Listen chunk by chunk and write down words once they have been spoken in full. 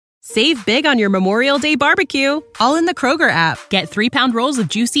Save big on your Memorial Day barbecue, all in the Kroger app. Get 3-pound rolls of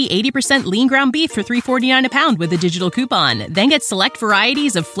juicy 80% lean ground beef for $3.49 a pound with a digital coupon. Then get select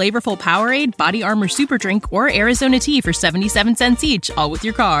varieties of flavorful Powerade, Body Armor Super Drink, or Arizona tea for 77 cents each, all with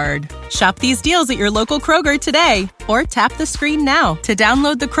your card. Shop these deals at your local Kroger today, or tap the screen now to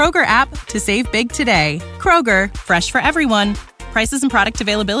download the Kroger app to save big today. Kroger, fresh for everyone. Prices and product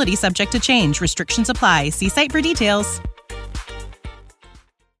availability subject to change. Restrictions apply. See site for details.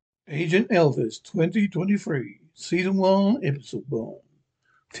 Agent Elvis 2023, Season 1, Episode 1.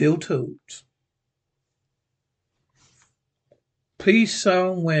 Till Toads. Police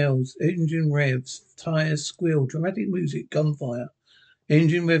siren wails, engine revs, tires squeal, dramatic music, gunfire,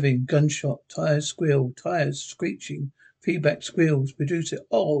 engine revving, gunshot, tires squeal, tires screeching, feedback squeals, produce it.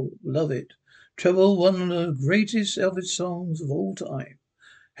 Oh, love it. Trouble, one of the greatest Elvis songs of all time.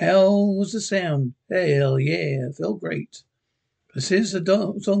 How was the sound? Hell yeah, felt great. But since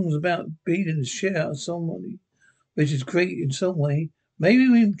the song's about beating the shit out of somebody, which is great in some way, maybe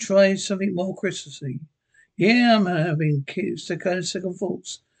we try something more Christmassy. Yeah, I'm having kind of second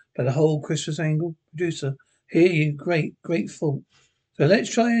thoughts about the whole Christmas angle. Producer, hear you, great thought. So let's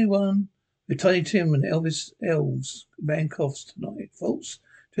try one with Tiny Tim and Elvis Elves band coughs tonight, folks.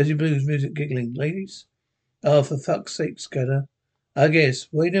 Jazzy Blues music giggling. Ladies? Oh, for fuck's sake, Scudder. I guess.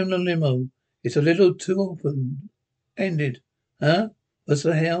 Wait in the limo. It's a little too open-ended. Huh? What's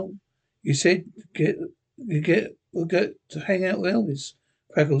the hell? You said we'll get to hang out with Elvis.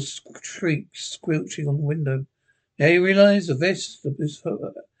 Crackles shrieks, squelching on the window. Now you realize the vest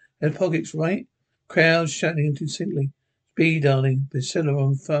had pockets, right? Crowds shouting distinctly. Speed, darling. Priscilla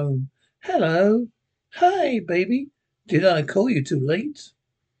on phone. Hello. Hi, baby. Did I call you too late?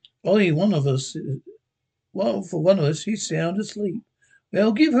 Only one of us. Well, for one of us, she's sound asleep.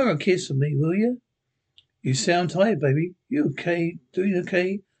 Well, give her a kiss for me, will you? You sound tired, baby. You okay? Doing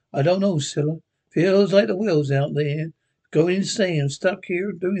okay? I don't know, Scylla. Feels like the wheels out there. Going insane. I'm stuck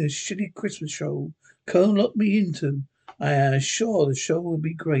here doing a shitty Christmas show. Can't lock me into. I am sure the show will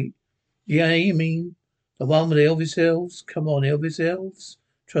be great. Yeah, you mean the one with the Elvis elves? Come on, Elvis elves.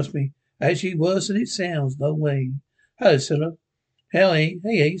 Trust me. Actually worse than it sounds. No way. Hello, Scylla. Hey,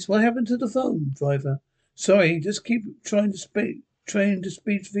 Ace. What happened to the phone, driver? Sorry, just keep trying to speed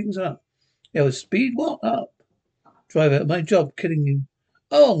things up. Speed what up? Driver, my job killing you.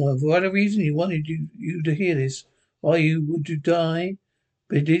 Oh, well, for whatever reason you wanted you to hear this. Why would you die?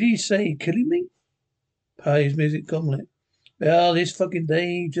 But did he say killing me? Party's music goblet. Well, this fucking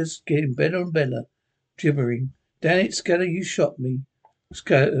day just getting better and better. Gibbering. Damn it, Scatter, you shot me.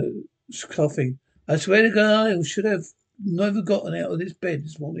 Coughing. I swear to God, I should have never gotten out of this bed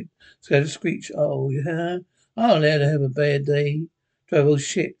this morning. Scatter screech. Oh, yeah? I'm allowed to have a bad day. Driver,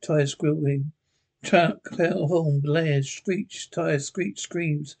 shit, tire squealing. Truck, horn, blares, screech, tires, screech,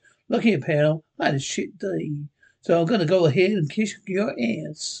 screams. Look here, pal, I had a shit day. So I'm gonna go ahead and kiss your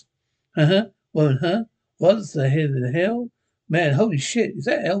ass. Woman, huh? What the hell? Man, holy shit, is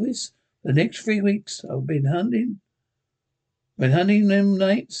that Elvis? The next 3 weeks I've been hunting them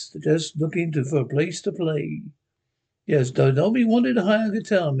nights, just looking for a place to play. Yes, Dobby wanted to hire a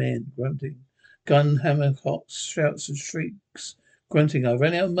guitar man, grunting. Gun, hammer, cocks, shouts and shrieks. Grunting, I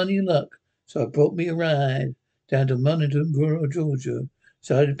ran out of money and luck, so I brought me a ride down to Monaghan, Georgia.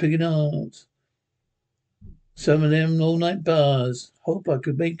 Started picking art. Some of them all-night bars. Hope I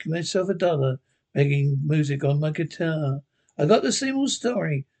could make myself $1 making music on my guitar. I got the same old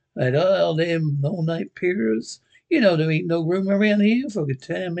story. I had all them all-night peers. You know there ain't no room around here for a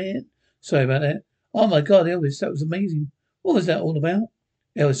guitar man. Sorry about that. Oh my God, Elvis, that was amazing. What was that all about?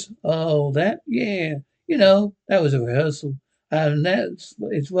 Elvis, oh, that? Yeah. You know, that was a rehearsal. And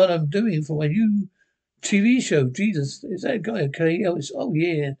it's what I'm doing for my new TV show. Jesus, is that guy okay? Elvis, oh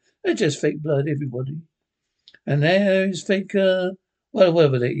yeah. They're just fake blood, everybody. And there's fake,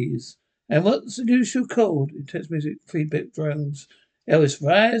 whatever that is. And what's the new show called? Intense music, feedback drones. Elvis,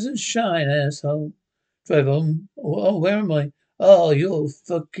 rise and shine, asshole. Driver, oh, where am I? Oh, you're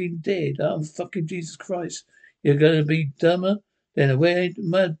fucking dead. I'm fucking Jesus Christ. You're gonna be dumber than a red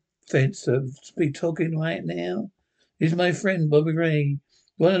mud fence to be talking right now. He's my friend, Bobby Ray.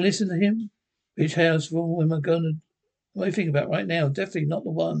 Want to listen to him? Which house rule am I gonna... What do you think about right now? Definitely not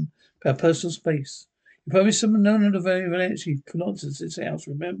the one about personal space. You promised someone none of the very actually pronounces this house,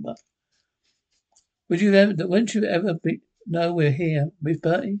 remember? Won't you ever know we're here with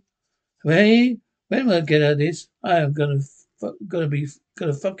Bertie? Hey, when will I get out of this? I am gonna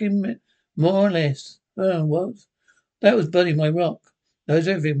fucking more or less. Oh, what? That was Buddy my rock. Knows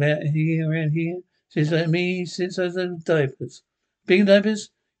everything about around here. Since I was in diapers. Big diapers?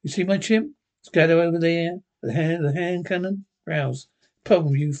 You see my chimp? Scatter over there. The hand cannon. Browse.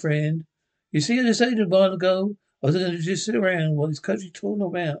 problem, you friend. You see, I decided a while ago I was going to just sit around while this country torn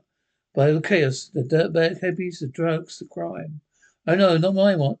about by the chaos, the dirtbag hippies, the drugs, the crime. I know, not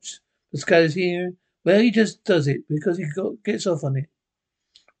my watch. The Scatter's here. Well, he just does it because gets off on it.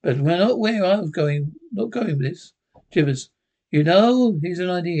 But we're not where I was going, not going with this. Jibbers. You know, here's an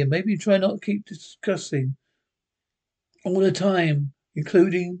idea. Maybe try not to keep discussing all the time,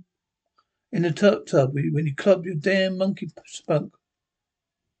 including in the tub when you club your damn monkey spunk.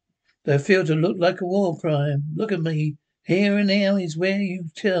 They feel to look like a war crime. Look at me. Here and now is where you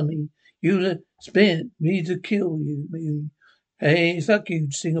tell me you spent me to kill you. Me. Hey, fuck you,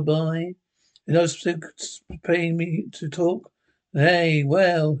 singer boy. And I was paying me to talk. Hey,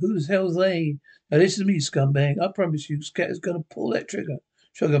 well, who the hell's they? Now listen to me, scumbag. I promise you, Scatter's gonna pull that trigger.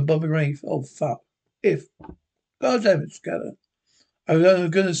 Shotgun Bobby Rafe. Oh, fuck. If. God damn it, Scatter. I was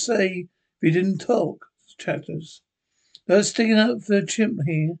gonna say, if you didn't talk, chatters. I was sticking up for a chimp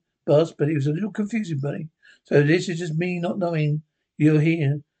here, boss, but it was a little confusing, buddy. So this is just me not knowing you're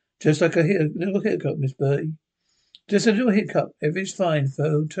here. Just like a little hiccup, Miss Bertie. Just a little hiccup. Everything's fine,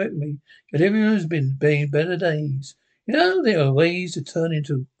 though. Check me. But everyone's been better days. You know, there are ways to turn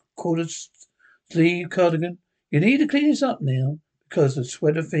into quarter sleeve cardigan. You need to clean this up now, because the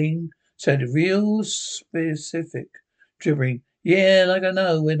sweater thing sounded real specific. Gibbering. Yeah, like I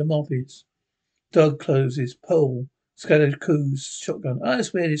know where the mop is. Dog closes. Pole. Scattered coos. Shotgun. I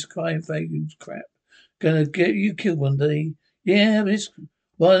swear this crime faggin's crap. Gonna get you killed one day. Yeah, but it's,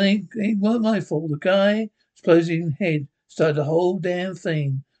 well, it ain't my fault. The guy exploding head started the whole damn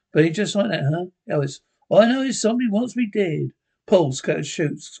thing. But he just like that, huh? Elvis. All I know is somebody wants me dead. Paul Scattered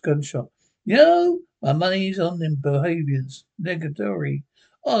shoots. Gunshot. You know, my money's on them behaviours. Negatory.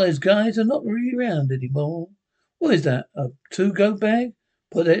 Oh, those guys are not really around anymore. What is that? A to-go bag?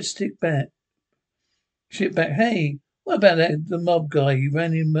 Put that stick back. Shit back. Hey, what about the mob guy you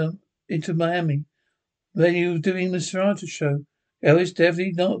ran into Miami? When you were doing the Serrata show. Elvis,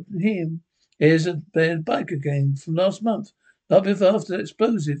 definitely not him. Here's a bad bike again from last month. Not before after that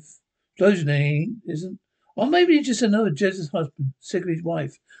explosion, he isn't. Or maybe he's just another Jez's husband, sick of his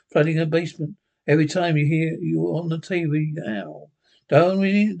wife, flooding her basement. Every time you hear you on the TV, ow. Don't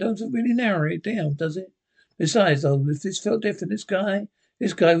really narrow it down, does it? Besides, though, if this felt different, this guy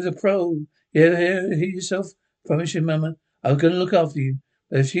was a pro. You ever hear yourself? Promise your mama, I was going to look after you.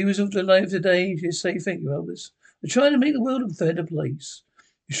 But if she was alive today, she'd say thank you, Elvis. We're trying to make the world a better place.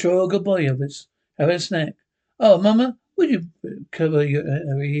 You sure a good boy, Elvis. Have a snack. Oh, Mama, would you cover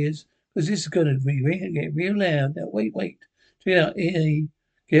her ears? Because this is going to get real loud. Now, wait. Check it out.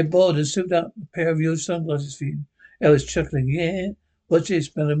 Get bored and suit up. A pair of your sunglasses for you. Elvis chuckling. Yeah? Watch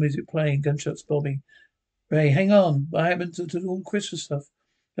this. Mellow music playing. Gunshots bobbing. Ray, hang on. What happened to all Christmas stuff?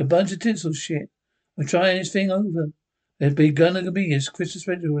 A bunch of tinsel shit. I'm trying this thing over. There's gonna be his Christmas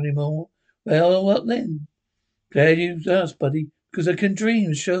special anymore. Well, what then? Glad you asked, buddy. Because I can dream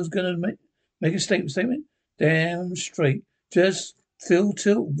the show's gonna make a statement. Damn straight. Just fill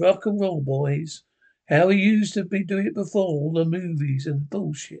tilt rock and roll, boys. How we used to be doing it before all the movies and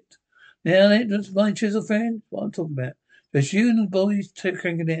bullshit. Now that's my chisel friend. What I'm talking about. Just you and the boys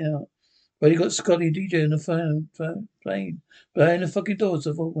cranking it out. Well, you got Scotty DJ on the phone playing, blowing the fucking doors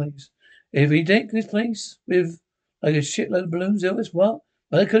of always. If we deck this place with like a shitload of balloons, Elvis, what?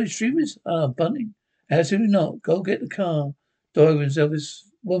 Melancholy streamers? Ah, bunting. Absolutely not. Go get the car. Door opens, Elvis.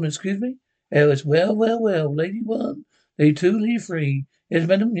 Woman, excuse me? Elvis, well. Lady one, lady two, lady three. Yes,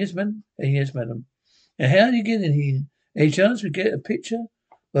 madam. Yes, madam. Now, how do you get in here? Any chance we get a picture?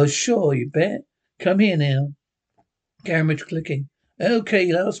 Well, sure, you bet. Come here now. Camera clicking.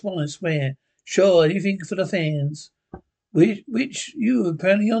 Okay, last one, I swear. Sure, anything for the fans. Which you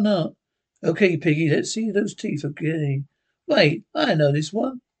apparently are not. Okay, Piggy, let's see those teeth. Okay. Wait, I know this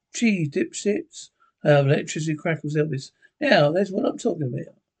one. Cheese dipshits. Electricity crackles, Elvis. Now, that's what I'm talking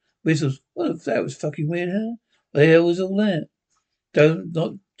about. Whistles. What? That was fucking weird, huh? What the hell was all that?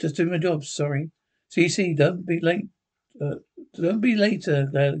 Not just doing my job, sorry. CC, don't be late. Don't be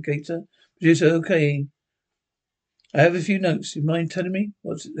later, Gator. Producer, okay. I have a few notes. You mind telling me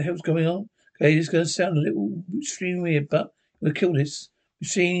what the hell's going on? Okay, it's going to sound a little extreme weird, but we'll kill this.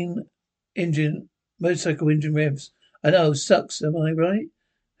 Machine engine, motorcycle engine revs. I know, sucks, am I right?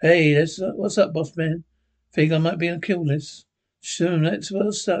 Hey, what's up, boss man? Think I might be on a kill list? Soon, that's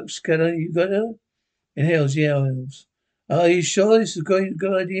well sucks. Scatter, you got her? In hells, yeah, hells. Are you sure this is a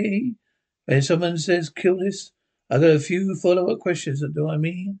good idea? When someone says kill this, I got a few follow-up questions. Do I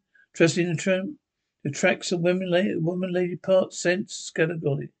mean trusting the tramp? The tracks of woman lady part sense Scatter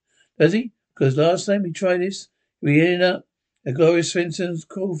got it. Does he? Because last time we tried this, we ended up at Gloria Svensson's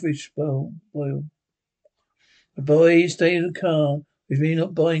crawfish boil. The boy stayed in the car. He's really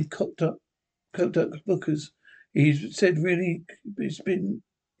not buying cooked up bookers. He's said really,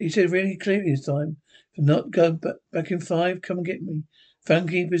 he said really clearly this time. To not go back in 5, come and get me.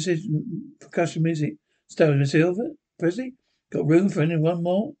 Funky precision, percussion music. Stone Silver, Presley. Got room for anyone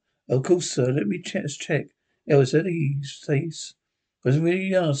more? Oh, of course, sir. Let me check. Elvis at ease, face. Wasn't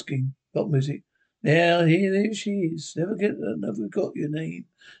really asking. Pop music. Now, there she is. Never got your name.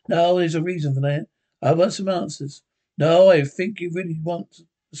 No, there's a reason for that. I want some answers. No, I think you really want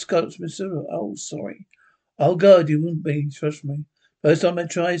Scott's Missouri. Oh, sorry. Oh, God, you wouldn't be. Trust me. First time I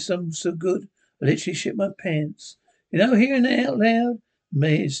tried something so good, I literally shit my pants. Hearing that out loud,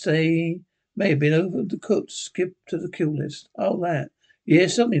 may have been over the cook, skip to the kill list. Oh, that. Yeah,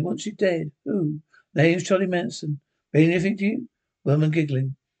 somebody wants you dead. Who? Name's Charlie Manson. Mean anything to you? Woman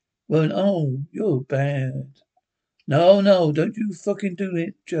giggling. Woman, oh, you're bad. No, don't you fucking do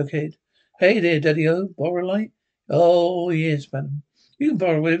it, jughead. Hey there, Daddy-O, borrow a light? Oh, yes, madam. You can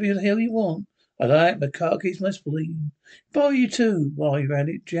borrow whatever the hell you want. I like my car keys, my spleen. Borrow you too, while you're at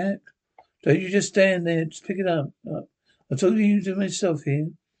it, Jack. Don't you just stand there, just pick it up. I'm talking to you to myself here.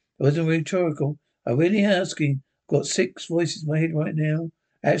 I wasn't rhetorical. I'm really asking. I've got 6 voices in my head right now.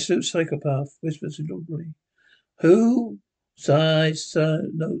 Absolute psychopath, whispers audibly. Who? Small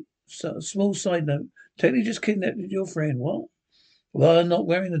side note. Technically just kidnapped your friend. What? Well, I'm not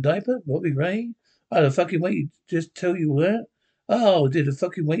wearing a diaper? Bobby Ray? I the fucking waiter just tell you that? Oh, did the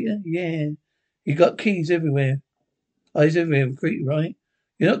fucking waiter? Yeah. He got keys everywhere. Eyes everywhere, creepy, right?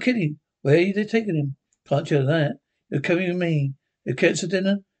 You're not kidding. Where are they taking him? Can't tell that. You're coming with me. Your cancer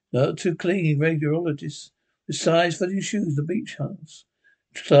dinner? Not too clean, radiologist. Besides, for your shoes, the beach house.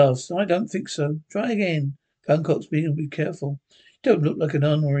 Class, I don't think so. Try again. Guncock's being be careful. You don't look like an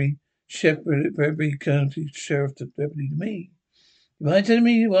honorary Bradbury County Sheriff Deputy to me. You mind telling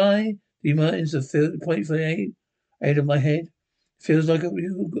me why the Martins have filled the point for eight of my head? Feels like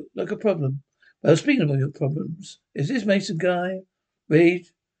a problem. Well, speaking of your problems, is this Mason guy Reed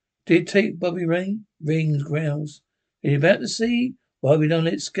did take Bobby Ray? Rings, growls. Are you about to see why we don't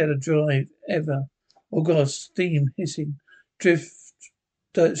let scatter drive ever? Oh gosh, steam hissing, drift,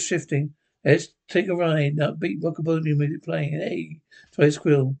 dirt shifting. Let's take a ride. Upbeat rockabilly music playing. Hey, try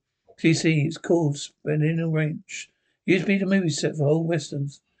squirrel. CC, it's called Spinning a Wrench. Used to be the movie set for old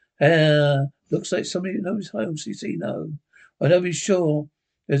westerns. Looks like somebody that knows home. CC, no. I know be sure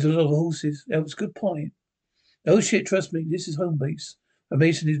there's a lot of horses. That was a good point. Oh shit, trust me, this is home base. A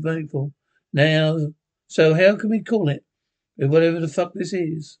Mason is mindful. Now, so how can we call it? Whatever the fuck this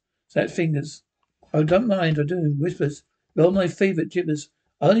is. That fingers. I don't mind, I do. Whispers. You're my favourite jibbers.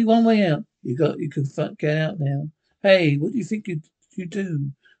 Only one way out. You can get out now. Hey, what do you think you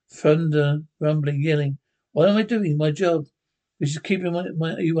do? Thunder, rumbling, yelling. What am I doing? My job. Which is keeping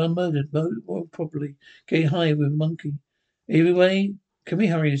you unmurdered, more properly. Getting high with a monkey. Either way, can we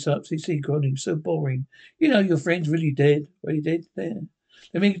hurry this up? CC groaning, so boring. Your friend's really dead. Really dead there.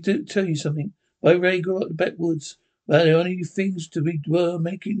 Let me tell you something. Why Ray grew up in the backwoods. Well, the only things to be were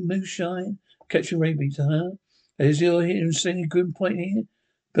making moonshine, catching rabies, huh? As you're here and singing grim point here,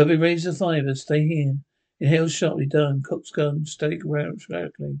 Bobby raise the fiver, stay here. Inhale sharply down, cock's gun, static around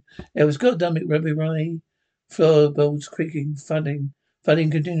radically. Elvis, God damn it, Bobby Ray. Floorboards creaking, thudding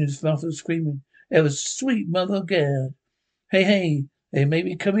continues, muffled screaming. Elvis, sweet mother of God. Hey, they may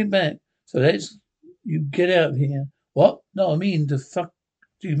be coming back, so let's you get out of here. What? No, I mean to fuck.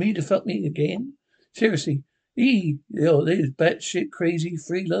 Do you mean to fuck me again? Seriously. There's batshit crazy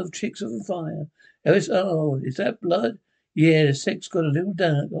free love chicks on fire. Elvis, oh, is that blood? Yeah, the sex got a little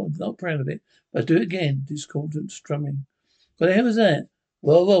dark. I'm not proud of it. But do it again. Discordant strumming. What the hell was that?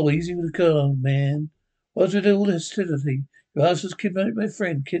 Whoa, easy with the car, man. What's with all the hostility? You asked us to kidnap my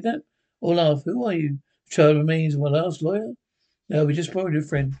friend. Kidnap? Or laugh? Who are you? Child remains my last lawyer? No, we just borrowed your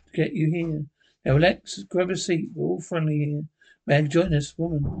friend to get you here. Now relax, grab a seat. We're all friendly here. Man, join us,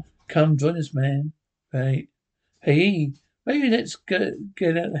 woman. Come, join us, man. Right. Hey, maybe let's get out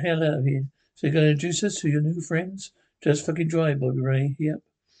the hell out of here. So you're going to introduce us to your new friends? Just fucking drive, Bobby Ray. Yep.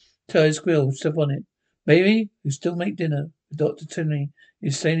 Tired squirrel, step on it. Maybe we still make dinner. Dr. Tierney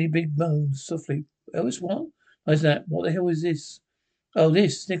is saying big moans softly. Elvis, what? How's that? What the hell is this? Oh,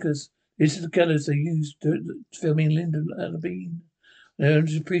 this, Snickers. This is the gallows they used to filming Linda at the Bean. I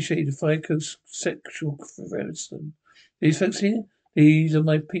don't appreciate the psychosexual comparison. These folks here, these are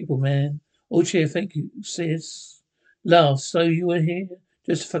my people, man. All cheer, thank you, sis. Laugh, so you were here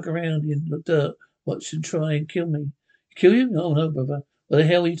just to fuck around in the dirt, watch and try and kill me. Kill you? Oh, no, brother. What the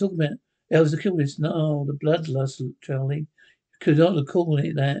hell are you talking about? Elvis the kill list. No, the bloodlust, Charlie. You could not have called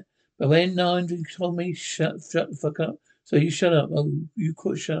it that. But when Andrew told me, shut the fuck up. So you shut up. Oh, you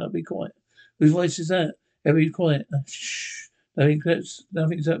could shut up. Be quiet. Whose voice is that? Everybody quiet. Shh.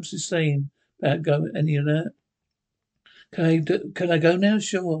 Nothing's up to saying about any of that. Can I go now?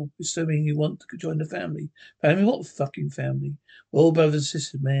 Sure. Assuming you want to join the family. Family? What fucking family? We're all brothers and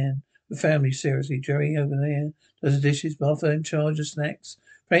sisters, man. The family, seriously. Jerry over there does the dishes. Martha in charge of snacks.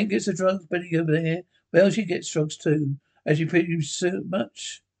 Frank gets the drugs. Betty over there. Well, she gets drugs too. As you put you so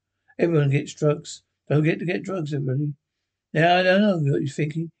much. Everyone gets drugs. Don't get to get drugs, everybody. Now, I don't know what you're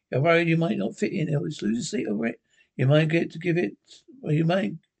thinking. You're worried you might not fit in. Elvis, lose a seat over it. You might get to give it, or you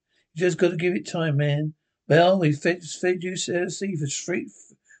might. You just got to give it time, man. Well, we fed you sea for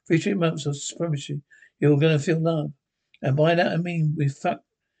 3 months. I promise you, you're gonna feel love, and by that I mean we fuck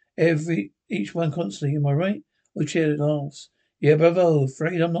each one constantly. Am I right? Oh, cheer laughs. Yeah, bravo.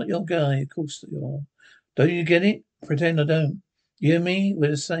 Afraid I'm not your guy. Of course you are. Don't you get it? Pretend I don't. You and me,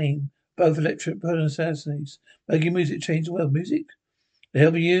 we're the same. Both electric assassins. Making music change the world. Music? The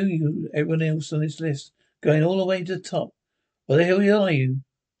hell are you, everyone else on this list, going all the way to the top. What the hell are you?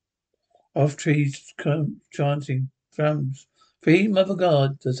 Off trees chanting drums. Free Mother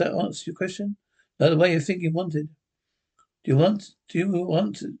God, does that answer your question? Not the way you're thinking wanted. Do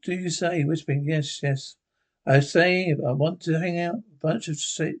you say, whispering, yes. I say, I want to hang out, a bunch of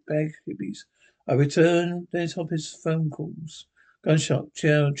straight bag hippies. I return, there's Hopper's phone calls. Gunshot,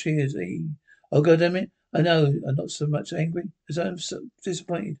 cheers, Oh, goddammit, I know, I'm not so much angry as I'm so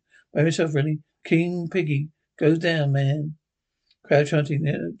disappointed by myself, really. King Piggy goes down, man. Crowd chanting,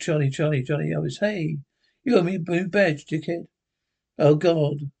 Johnny, Elvis, hey, you got me a blue badge, dickhead. Oh,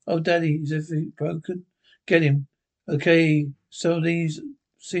 God. Oh, Daddy, is everything broken? Get him. Okay, some of these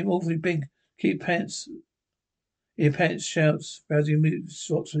seem awfully big. Keep your pants shouts, rousing moves,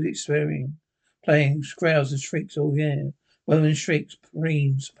 swaps with expiring. Playing, growls and shrieks, oh yeah. Women shrieks,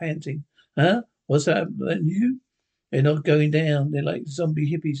 screams, panting. Huh? What's that you? They're not going down. They're like zombie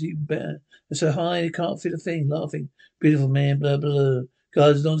hippies, even better. They're so high they can't feel a thing, laughing. Beautiful man, blah, blah.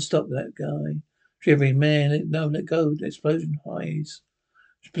 Guys, non-stop, that guy. Shivering, man, let go. The explosion highs.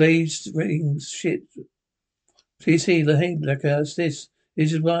 Please, rings, shit. Please see the hey, black house, this.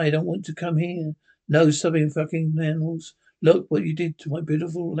 This is why I don't want to come here. No sobbing fucking animals. Look what you did to my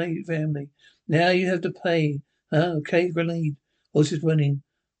beautiful lady family. Now you have to pay. Huh? Okay, grenade. Horses running.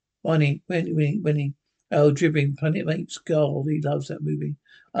 Winnie. Oh, dribbling, Planet Mates, God, he loves that movie.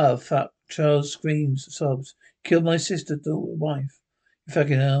 Oh, fuck. Charles screams, sobs. Killed my sister, daughter, wife. You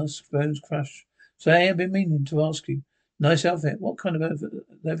fucking ass, bones crushed. Say, I've been meaning to ask you. Nice outfit. What kind of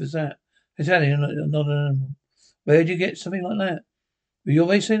leather's that? Italian, not an animal. Where'd you get something like that? Well, you're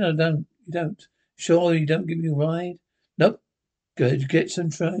racing? I don't. You don't. Sure you don't give me a ride? Nope. Good. Get some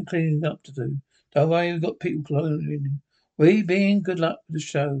cleaning up to do. Don't worry, we've got people cleaning. We being good luck with the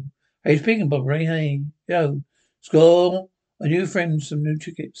show. Hey, speaking Bob Ray, hey. Yo. Score. A new friend, some new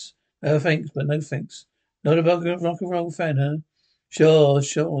tickets. No thanks, but no thanks. Not a rock and roll fan, huh? Sure.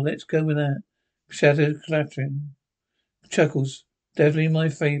 Let's go with that. Shattered clattering. Chuckles. Definitely my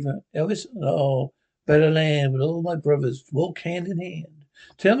favourite. Elvis? Oh, better land with all my brothers. Walk hand in hand.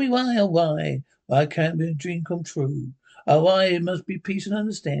 Tell me why, oh why? Why can't be a dream come true? Oh, why it must be peace and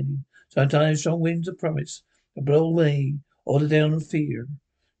understanding. Sometimes strong winds are promised to blow away all the down and fear.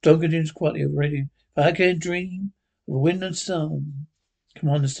 Duncan's quietly already. If I can dream of wind and sun. Come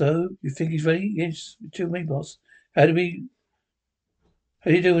on, so you think he's ready? Yes, to me, boss. How do you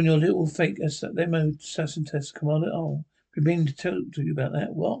do on your little fake demo assassin test, Commander? Oh, been meaning to tell to you about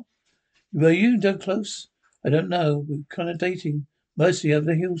that. What? Were you Doug close? I don't know. We're kind of dating. Mostly over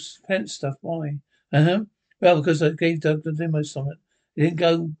the heels pants stuff. Why? Uh-huh. Well, because I gave Doug the limo summit. He didn't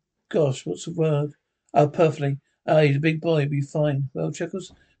go, gosh, what's the word? Oh, perfectly. Ah, he's a big boy. He'll be fine. Well,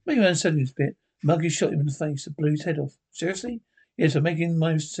 Chuckles, maybe I'm selling this bit. Monkey shot him in the face and blew his head off. Seriously? Yes, I'm making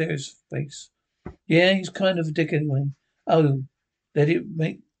my serious face. Yeah, he's kind of a dick anyway. Oh, let it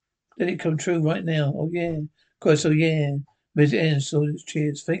make let it come true right now. Oh yeah. Of course, oh yeah. Visit ends, so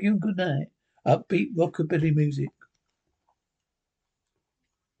cheers. Thank you and good night. Upbeat rockabilly music.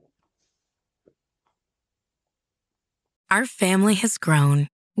 Our family has grown.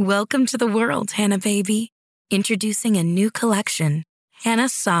 Welcome to the world, Hannah baby. Introducing a new collection, Hannah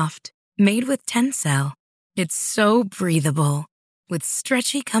Soft, made with Tencel. It's so breathable, with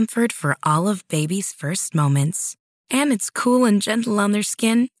stretchy comfort for all of baby's first moments. And it's cool and gentle on their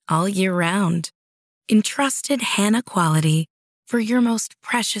skin all year round. Entrusted Hannah quality for your most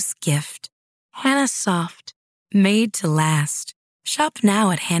precious gift. Hannah Soft, made to last. Shop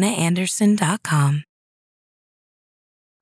now at hannahanderson.com.